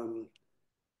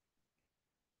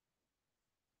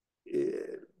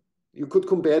 You could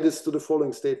compare this to the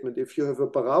following statement. If you have a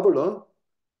parabola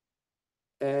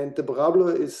and the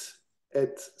parabola is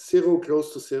at 0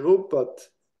 close to 0, but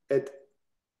at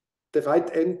the right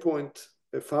endpoint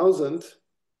 1000,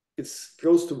 it's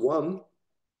close to 1,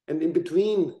 and in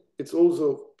between it's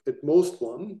also at most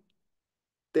 1,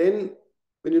 then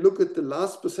when you look at the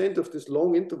last percent of this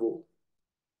long interval,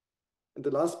 and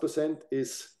the last percent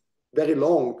is very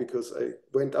long because I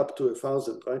went up to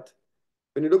 1000, right?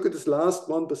 When you look at this last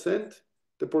 1%,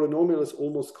 the polynomial is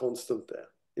almost constant there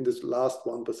in this last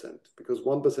 1%, because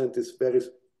 1% is very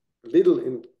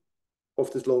little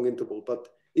of this long interval, but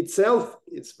itself,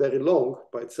 it's very long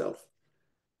by itself.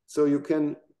 So you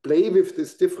can play with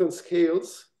these different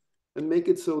scales and make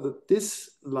it so that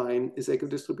this line is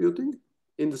equidistributing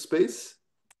in the space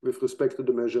with respect to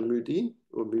the measure mu d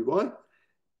or mu y.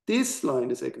 This line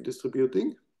is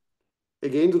equidistributing,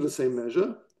 again to the same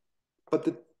measure, but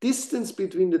the distance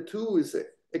between the two is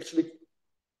actually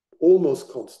almost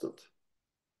constant.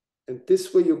 And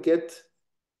this way you get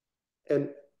a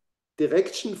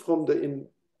direction from the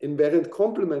invariant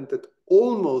complement that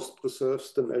almost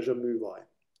preserves the measure mu y.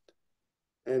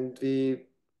 And we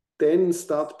then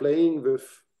start playing with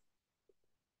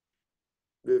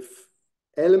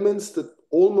elements that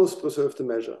almost preserve the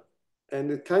measure. And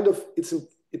it kind of,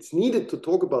 it's needed to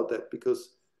talk about that,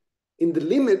 because in the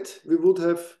limit, we would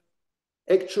have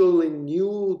actually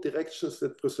new directions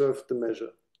that preserve the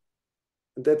measure.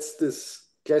 And that's this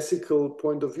classical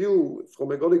point of view from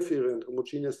ergodic theory and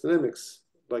homogeneous dynamics,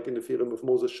 like in the theorem of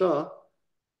Moses-Shah.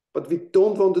 But we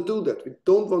don't want to do that. We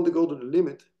don't want to go to the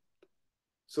limit.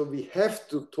 So we have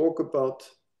to talk about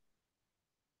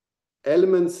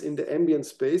elements in the ambient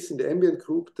space, in the ambient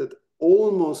group, that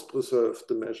almost preserve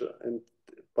the measure. And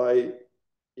by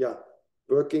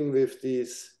working with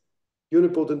these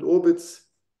unipotent orbits,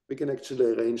 we can actually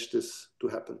arrange this to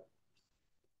happen.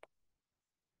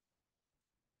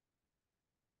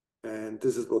 And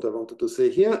this is what I wanted to say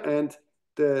here. And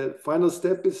the final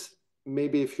step is,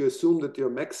 maybe if you assume that you're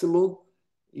maximal,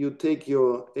 you take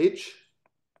your H,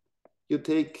 you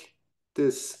take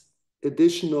this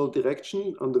additional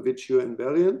direction under which you're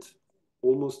invariant,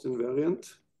 almost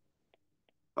invariant,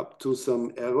 up to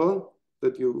some error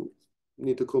that you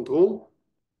need to control.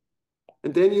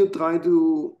 And then you try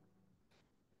to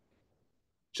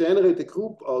generate a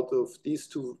group out of these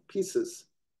two pieces.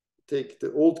 Take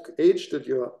the old H that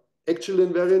you're actually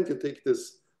invariant, you take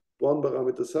this one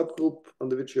parameter subgroup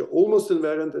under which you're almost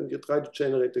invariant, and you try to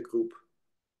generate a group.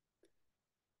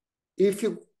 If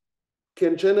you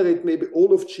can generate maybe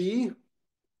all of G,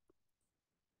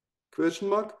 question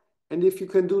mark, And if you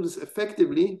can do this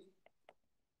effectively,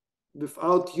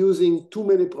 without using too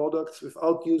many products,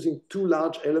 without using too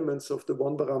large elements of the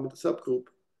one parameter subgroup,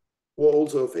 or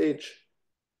also of H,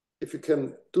 if you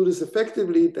can do this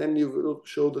effectively, then you will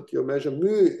show that your measure mu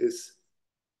is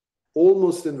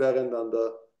almost invariant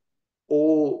under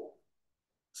all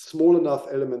small enough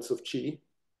elements of G.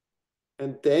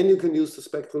 And then you can use the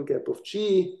spectral gap of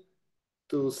G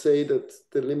to say that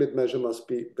the limit measure must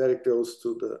be very close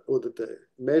to the, or that the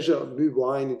measure mu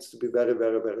y needs to be very,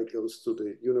 very, very close to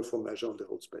the uniform measure on the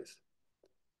whole space.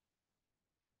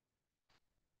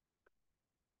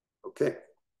 Okay.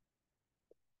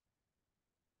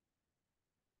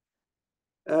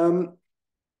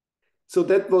 So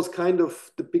that was kind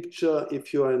of the picture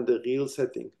if you are in the real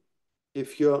setting.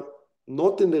 If you're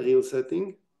not in the real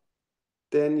setting,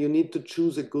 then you need to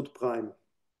choose a good prime.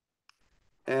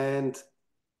 And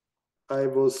I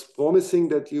was promising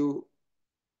that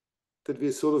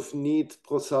we sort of need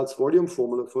Prasad's volume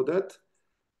formula for that.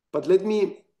 But let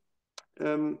me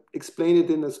explain it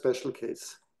in a special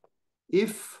case.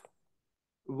 If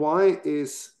y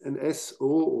is an SO,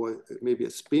 or maybe a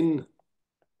spin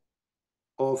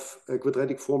of a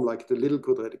quadratic form like the little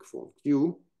quadratic form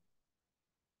Q,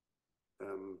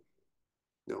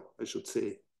 no, I should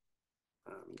say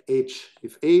H.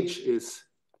 If H is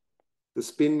the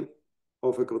spin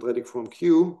of a quadratic form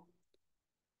Q,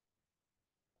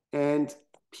 and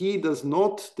P does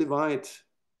not divide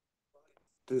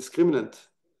the discriminant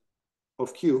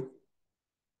of Q,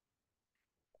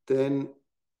 then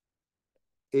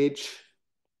H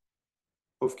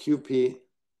of QP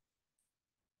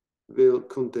will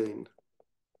contain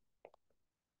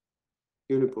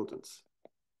unipotence.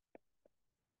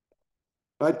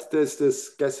 Right? There's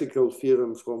this classical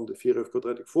theorem from the theory of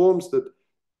quadratic forms that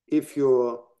if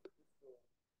your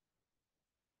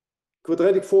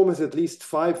quadratic form has at least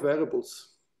 5 variables,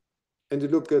 and you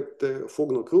look at the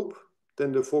orthogonal group,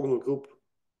 then the orthogonal group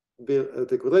will,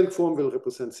 the quadratic form will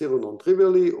represent 0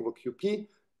 non-trivially over QP,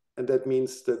 and that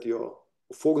means that your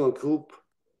orthogonal group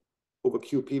over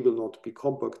QP will not be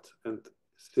compact, and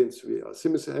since we are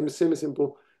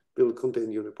semisimple, will contain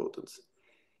unipotence.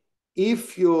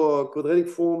 If your quadratic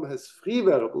form has 3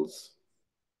 variables,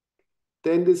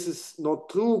 then this is not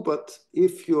true, but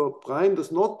if your prime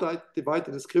does not divide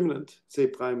the discriminant, say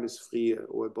prime is 3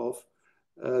 or above,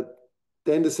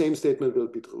 then the same statement will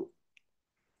be true.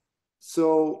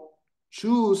 So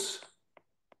choose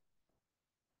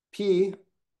P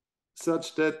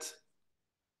such that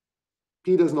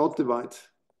P does not divide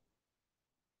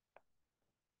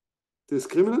the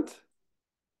discriminant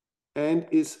and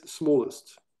is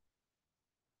smallest.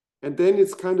 And then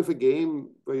it's kind of a game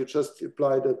where you just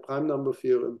apply the prime number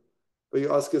theorem, where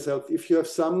you ask yourself, if you have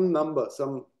some number,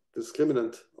 some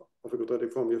discriminant of a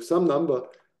quadratic form, you have some number,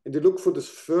 and you look for this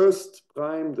first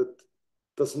prime that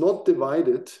does not divide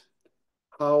it,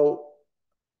 how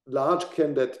large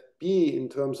can that be in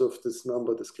terms of this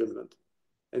number discriminant?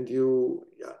 And you,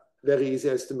 very easy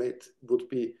estimate would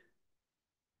be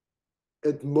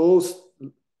at most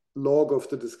log of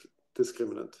the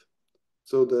discriminant.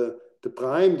 So the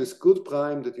prime, this good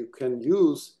prime that you can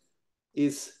use,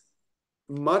 is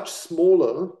much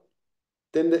smaller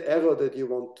than the error that you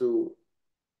want to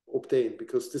obtain,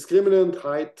 because discriminant,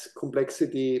 height,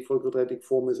 complexity for quadratic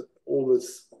form is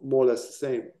always more or less the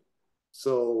same.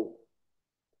 So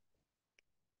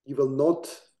you will not,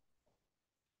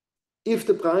 if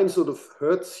the prime sort of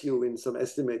hurts you in some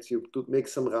estimates, you make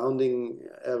some rounding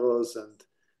errors, and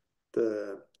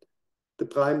the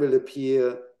prime will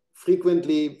appear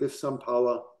frequently with some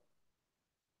power.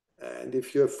 And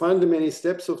if you have found the many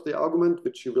steps of the argument,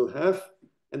 which you will have,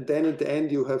 and then at the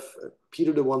end you have p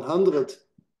to the 100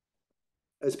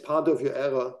 as part of your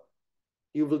error,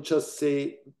 you will just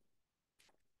say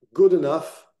good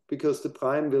enough, because the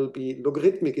prime will be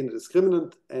logarithmic in the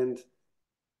discriminant, and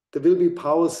there will be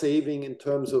power saving in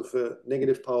terms of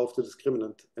negative power of the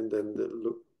discriminant, and then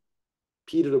the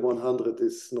p to the 100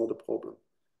 is not a problem.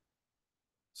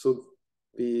 So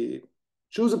we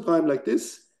choose a prime like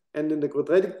this, and in the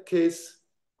quadratic case,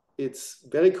 it's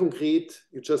very concrete.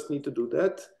 You just need to do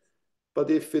that.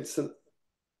 But if it's an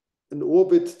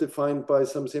orbit defined by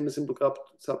some semisimple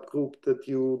subgroup that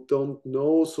you don't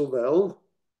know so well,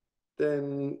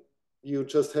 then you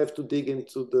just have to dig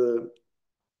into the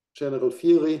general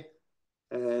theory.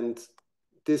 And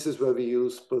this is where we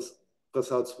use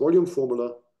Prasad's volume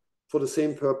formula for the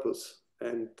same purpose.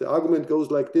 And the argument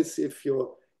goes like this: if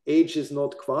your H is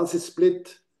not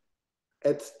quasi-split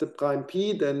at the prime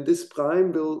P, then this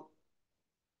prime will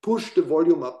push the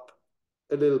volume up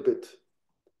a little bit.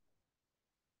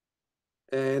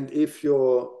 And if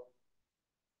your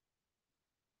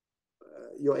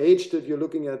your age that you're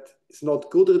looking at is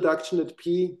not good reduction at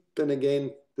P, then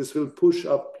again, this will push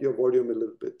up your volume a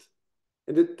little bit.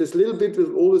 And this little bit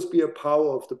will always be a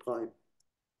power of the prime.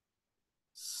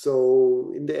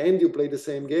 So in the end, you play the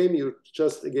same game. You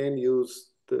just, again, use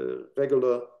the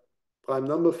regular prime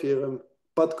number theorem,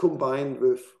 but combined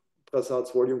with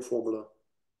Prasad's volume formula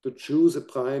to choose a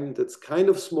prime that's kind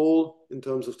of small in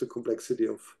terms of the complexity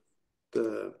of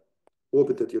the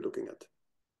orbit that you're looking at.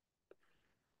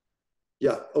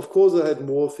 Yeah, of course, I had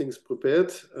more things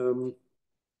prepared.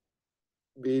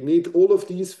 We need all of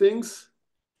these things.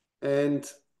 And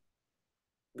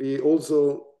we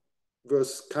also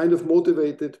was kind of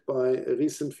motivated by a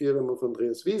recent theorem of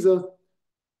Andreas Wieser,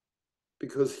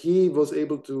 because he was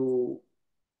able to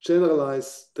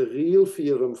generalize the real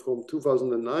theorem from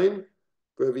 2009,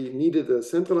 where we needed a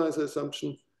centralizer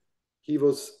assumption. He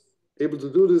was able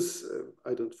to do this,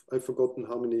 I've forgotten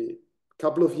how many,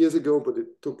 couple of years ago, but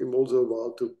it took him also a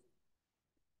while to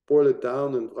boil it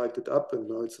down and write it up, and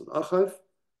now it's on archive.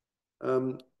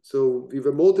 So we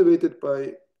were motivated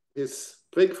by his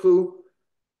breakthrough,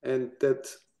 and that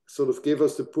sort of gave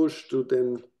us the push to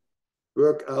then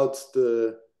work out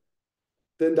the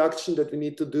induction that we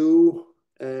need to do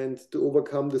and to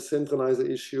overcome the centralizer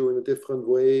issue in a different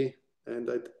way. And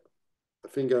I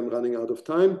think I'm running out of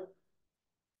time.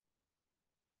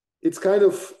 It's kind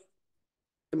of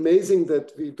amazing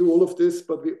that we do all of this,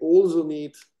 but we also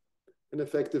need an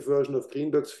effective version of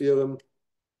Greenberg's theorem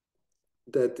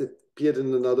that appeared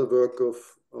in another work of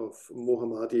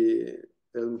Mohammadi,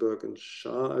 Ellenberg and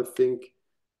Shah, I think,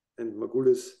 and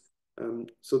Margulis.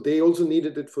 So they also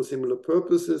needed it for similar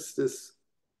purposes, this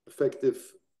effective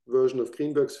version of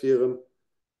Greenberg's theorem.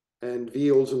 And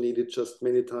we also need it just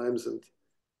many times. And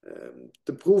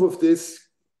the proof of this,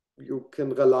 you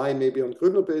can rely maybe on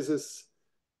Gröbner bases,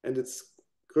 and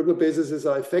Gröbner bases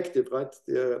are effective, right?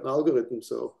 They're an algorithm.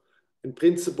 So in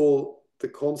principle, the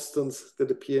constants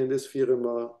that appear in this theorem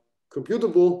are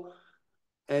computable,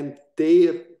 and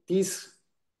these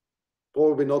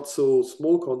probably not so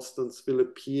small constants will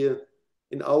appear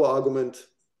in our argument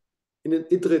in an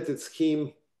iterated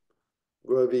scheme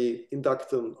where we induct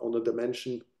them on a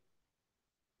dimension.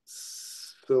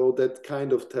 So that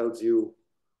kind of tells you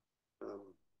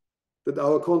that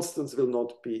our constants will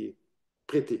not be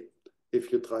pretty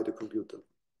if you try to compute them.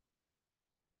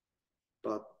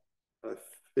 But I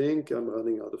think I'm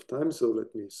running out of time, so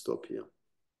let me stop here.